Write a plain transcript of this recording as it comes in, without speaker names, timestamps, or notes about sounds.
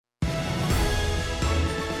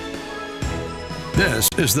This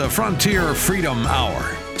is the Frontier Freedom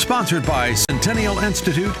Hour, sponsored by Centennial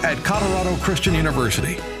Institute at Colorado Christian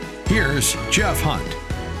University. Here's Jeff Hunt.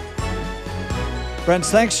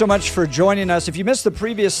 Friends, thanks so much for joining us. If you missed the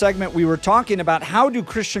previous segment, we were talking about how do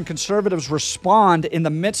Christian conservatives respond in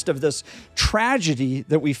the midst of this tragedy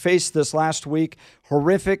that we faced this last week,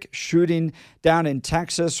 horrific shooting down in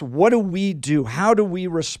Texas. What do we do? How do we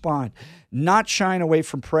respond? Not shying away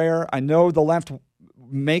from prayer. I know the left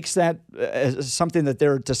makes that as something that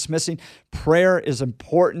they're dismissing. Prayer is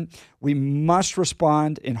important. We must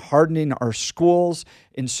respond in hardening our schools,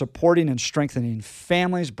 in supporting and strengthening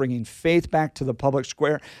families, bringing faith back to the public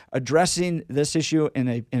square, addressing this issue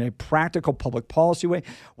in a practical public policy way,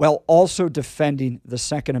 while also defending the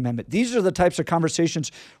Second Amendment. These are the types of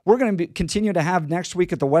conversations we're going to continue to have next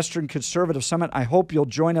week at the Western Conservative Summit. I hope you'll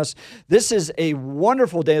join us. This is a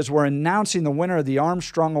wonderful day as we're announcing the winner of the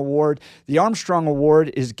Armstrong Award. The Armstrong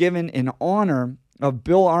Award is given in honor of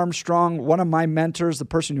Wil Armstrong, one of my mentors, the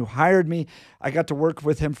person who hired me. I got to work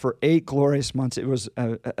with him for 8 glorious months. It was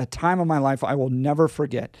a time of my life I will never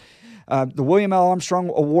forget. The William L.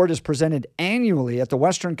 Armstrong Award is presented annually at the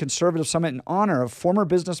Western Conservative Summit in honor of former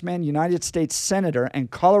businessman, United States Senator,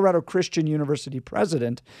 and Colorado Christian University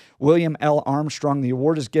President William L. Armstrong. The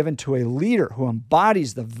award is given to a leader who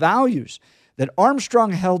embodies the values that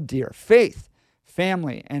Armstrong held dear: faith,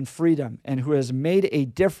 family, and freedom, and who has made a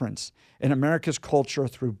difference in America's culture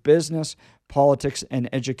through business, politics, and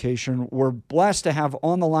education. We're blessed to have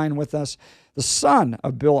on the line with us the son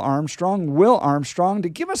of Wil Armstrong, Wil Armstrong, to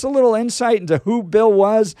give us a little insight into who Bill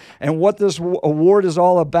was and what this award is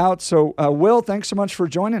all about. So, Wil, thanks so much for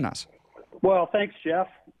joining us. Well, thanks, Jeff.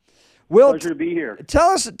 Wil, pleasure to be here.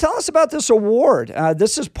 Tell us about this award.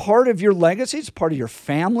 This is part of your legacy. It's part of your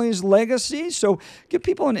family's legacy. So give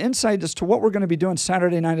people an insight as to what we're going to be doing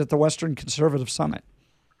Saturday night at the Western Conservative Summit.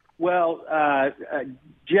 Well,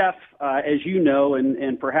 Jeff, as you know,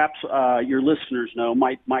 and perhaps your listeners know,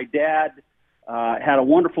 my dad had a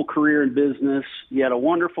wonderful career in business. He had a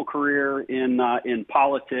wonderful career in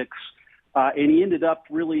politics, and he ended up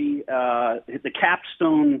really the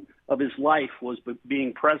capstone of his life was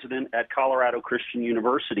being president at Colorado Christian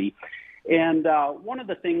University. And one of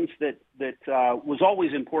the things that was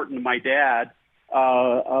always important to my dad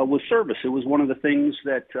was service. It was one of the things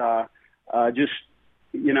that just,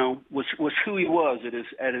 you know, was who he was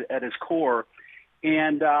at his core.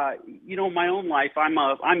 And you know, my own life,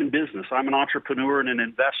 I'm in business. I'm an entrepreneur and an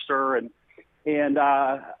investor, and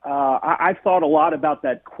I've thought a lot about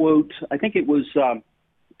that quote. I think it was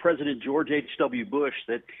President George H.W. Bush,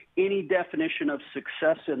 that any definition of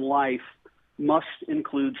success in life must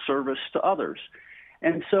include service to others.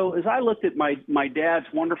 And so as I looked at my dad's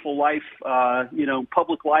wonderful life, you know,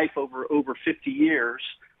 public life over 50 years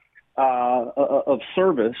of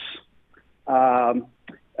service,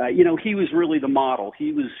 you know, he was really the model.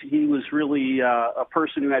 He was really a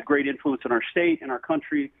person who had great influence in our state and our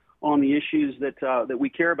country on the issues that we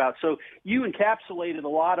care about. So you encapsulated a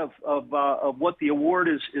lot of what the award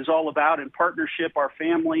is all about in partnership, our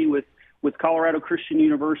family with Colorado Christian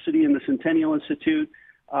University and the Centennial Institute.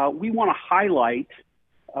 We want to highlight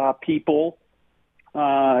people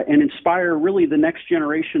and inspire really the next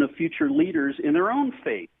generation of future leaders in their own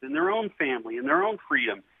faith, in their own family, in their own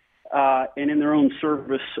freedom, and in their own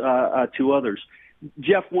service to others.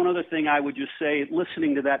 Jeff, one other thing I would just say,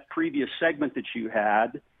 listening to that previous segment that you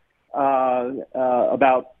had,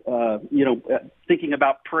 about you know, thinking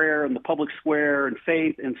about prayer and the public square and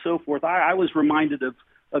faith and so forth, I was reminded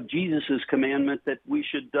of Jesus's commandment that we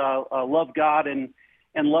should love God and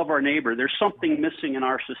love our neighbor. There's something missing in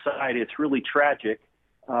our society. It's really tragic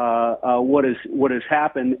what has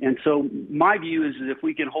happened. And so my view is that if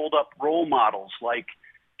we can hold up role models like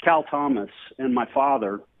Cal Thomas and my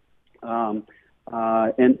father,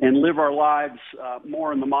 and live our lives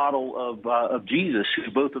more in the model of Jesus,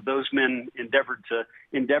 who both of those men endeavored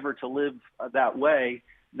to live that way,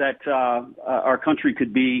 that our country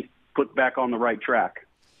could be put back on the right track.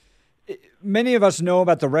 Many of us know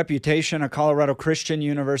about the reputation of Colorado Christian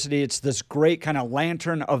University. It's this great kind of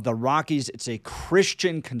lantern of the Rockies. It's a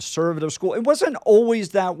Christian conservative school. It wasn't always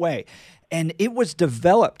that way, and it was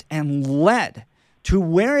developed and led to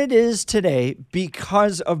where it is today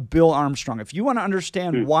because of Wil Armstrong. If you want to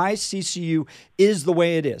understand why CCU is the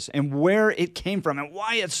way it is and where it came from and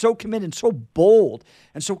why it's so committed, so bold,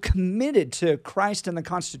 and so committed to Christ and the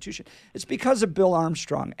Constitution, it's because of Wil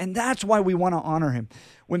Armstrong. And that's why we want to honor him.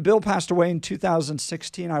 When Bill passed away in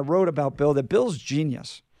 2016, I wrote about Bill that Bill's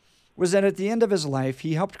genius was that at the end of his life,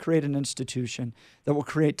 he helped create an institution that will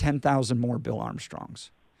create 10,000 more Wil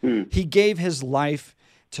Armstrongs. He gave his life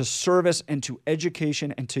to service and to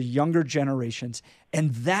education and to younger generations.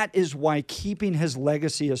 And that is why keeping his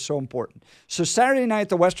legacy is so important. So Saturday night at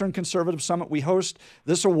the Western Conservative Summit, we host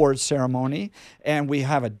this awards ceremony, and we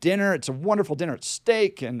have a dinner. It's a wonderful dinner. It's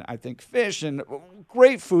steak and I think fish and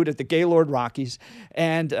great food at the Gaylord Rockies.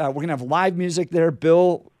 And we're going to have live music there.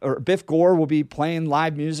 Biff Gore will be playing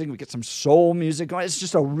live music. We get some soul music going. It's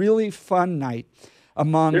just a really fun night.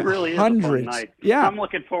 Among it really hundreds. Is a fun night. Yeah. I'm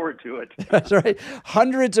looking forward to it. That's right.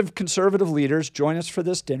 Hundreds of conservative leaders join us for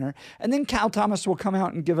this dinner. And then Cal Thomas will come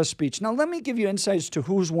out and give a speech. Now, let me give you insights to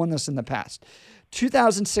who's won this in the past.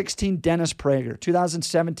 2016, Dennis Prager.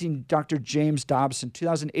 2017, Dr. James Dobson.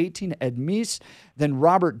 2018, Ed Meese. Then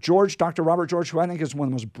Robert George, Dr. Robert George, who I think is one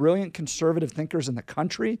of the most brilliant conservative thinkers in the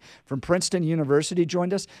country, from Princeton University,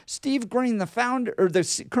 joined us. Steve Green, the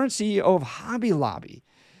current CEO of Hobby Lobby.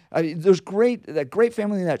 That great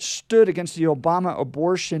family that stood against the Obama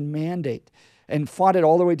abortion mandate and fought it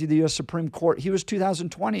all the way to the U.S. Supreme Court. He was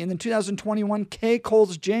 2020. And then 2021, Kay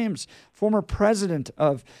Coles James, former president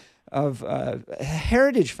of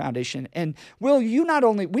Heritage Foundation. And Wil, we not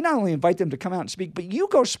only invite them to come out and speak, but you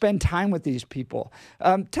go spend time with these people.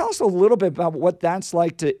 Tell us a little bit about what that's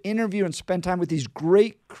like to interview and spend time with these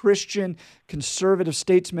great Christian conservative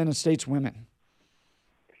statesmen and stateswomen.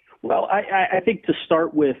 Well, I think to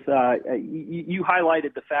start with, you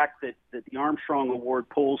highlighted the fact that the Armstrong Award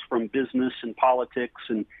pulls from business and politics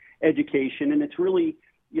and education, and it's really,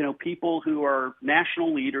 people who are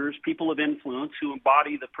national leaders, people of influence who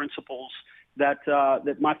embody the principles that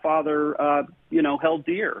my father, held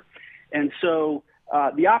dear. And so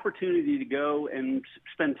the opportunity to go and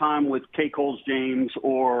spend time with Kay Coles James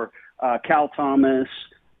or Cal Thomas,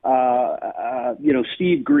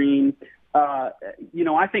 Steve Green,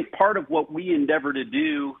 I think part of what we endeavor to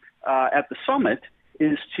do at the summit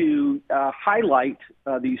is to highlight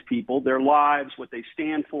these people, their lives, what they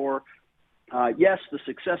stand for. Yes, the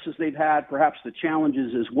successes they've had, perhaps the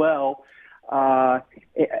challenges as well. And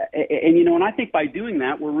I think by doing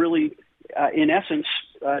that, we're really, in essence,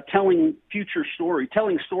 telling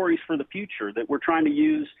stories for the future, that we're trying to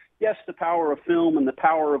use, yes, the power of film and the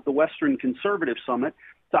power of the Western Conservative Summit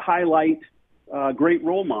to highlight great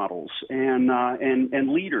role models and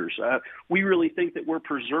leaders. We really think that we're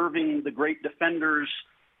preserving the great defenders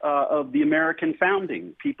of the American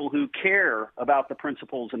founding, people who care about the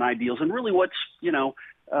principles and ideals, and really what's the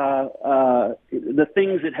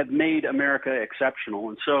things that have made America exceptional.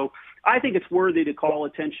 And so I think it's worthy to call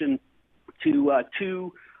attention to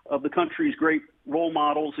two of the country's great role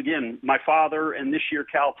models. Again, my father, and this year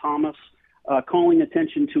Cal Thomas, calling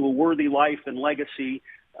attention to a worthy life and legacy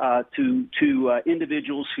to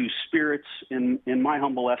individuals whose spirits, in my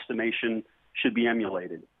humble estimation, should be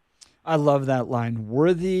emulated. I love that line.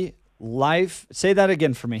 Worthy life. Say that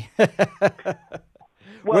again for me.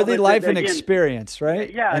 Worthy life and experience,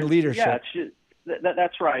 right? Yeah, and leadership. Yeah,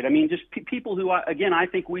 that's right. I mean, just people who, again, I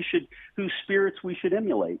think whose spirits we should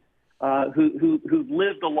emulate, who've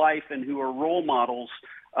lived a life and who are role models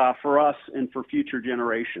for us and for future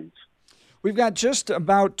generations. We've got just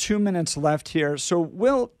about 2 minutes left here. So,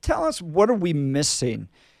 Wil, tell us, what are we missing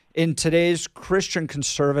in today's Christian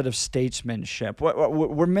conservative statesmanship?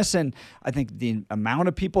 We're missing, I think, the amount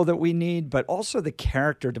of people that we need, but also the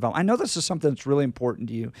character development. I know this is something that's really important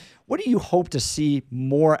to you. What do you hope to see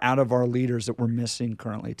more out of our leaders that we're missing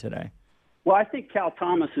currently today? Well, I think Cal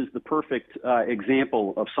Thomas is the perfect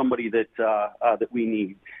example of somebody that we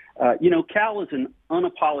need. Cal is an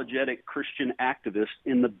unapologetic Christian activist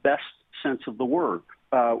in the best sense of the word.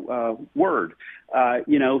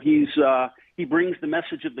 He brings the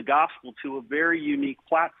message of the gospel to a very unique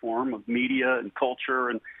platform of media and culture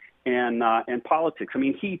and politics. I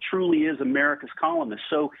mean, he truly is America's columnist.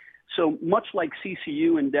 So much like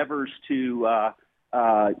CCU endeavors to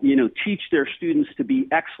teach their students to be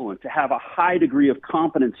excellent, to have a high degree of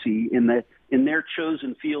competency in their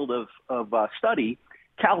chosen field of study,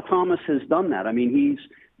 Cal Thomas has done that. I mean, he's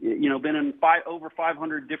been in over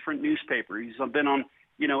 500 different newspapers. He's been on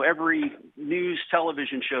every news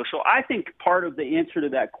television show. So I think part of the answer to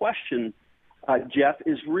that question, Jeff,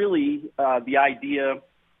 is really the idea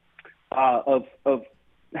of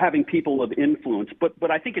having people of influence.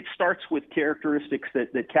 But I think it starts with characteristics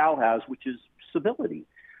that Cal has, which is civility,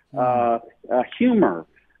 humor.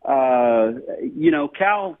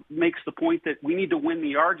 Cal makes the point that we need to win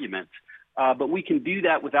the argument. But we can do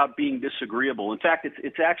that without being disagreeable. In fact,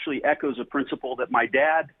 it's actually echoes a principle that my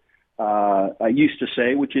dad used to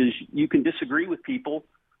say, which is you can disagree with people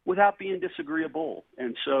without being disagreeable.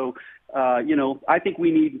 And so, I think we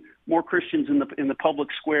need more Christians in the public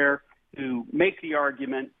square who make the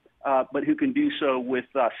argument, but who can do so with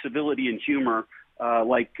civility and humor,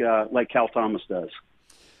 like Cal Thomas does.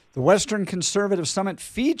 The Western Conservative Summit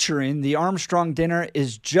featuring the Armstrong Dinner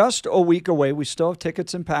is just a week away. We still have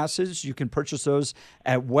tickets and passes. You can purchase those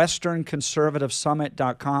at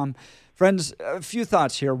westernconservativesummit.com. Friends, a few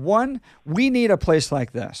thoughts here. One, we need a place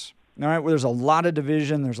like this, all right, where there's a lot of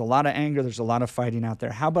division, there's a lot of anger, there's a lot of fighting out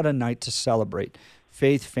there. How about a night to celebrate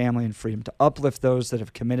faith, family, and freedom, to uplift those that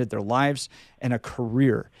have committed their lives and a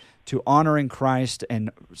career to honoring Christ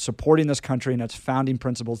and supporting this country and its founding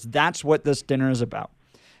principles? That's what this dinner is about.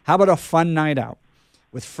 How about a fun night out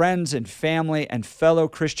with friends and family and fellow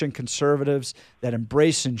Christian conservatives that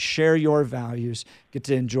embrace and share your values? Get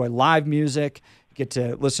to enjoy live music, get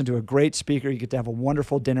to listen to a great speaker, you get to have a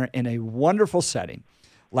wonderful dinner in a wonderful setting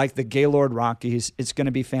like the Gaylord Rockies. It's going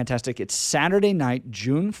to be fantastic. It's Saturday night,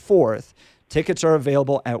 June 4th. Tickets are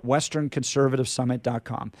available at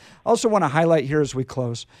westernconservativesummit.com. I also want to highlight here as we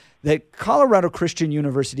close that Colorado Christian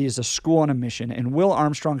University is a school on a mission, and Wil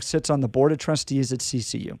Armstrong sits on the board of trustees at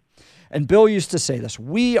CCU. And Bill used to say this: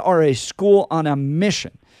 we are a school on a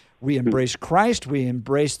mission. We embrace Christ. We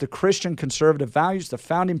embrace the Christian conservative values, the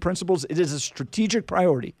founding principles. It is a strategic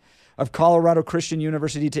priority of Colorado Christian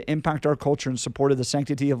University to impact our culture in support of the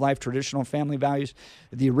sanctity of life, traditional family values,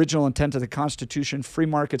 the original intent of the Constitution, free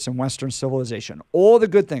markets, and Western civilization. All the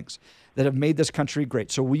good things that have made this country great.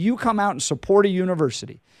 So will you come out and support a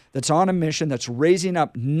university that's on a mission, that's raising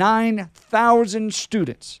up 9,000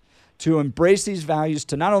 students to embrace these values,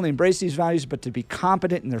 to not only embrace these values, but to be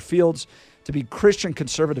competent in their fields, to be Christian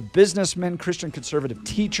conservative businessmen, Christian conservative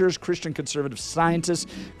teachers, Christian conservative scientists,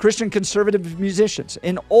 Christian conservative musicians.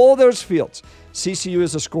 In all those fields, CCU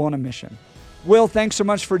is a school on a mission. Wil, thanks so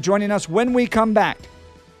much for joining us. When we come back,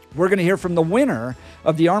 we're going to hear from the winner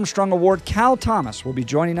of the Armstrong Award, Cal Thomas, will be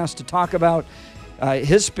joining us to talk about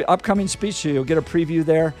his upcoming speech. So you'll get a preview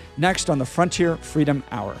there next on the Frontier Freedom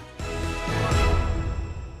Hour.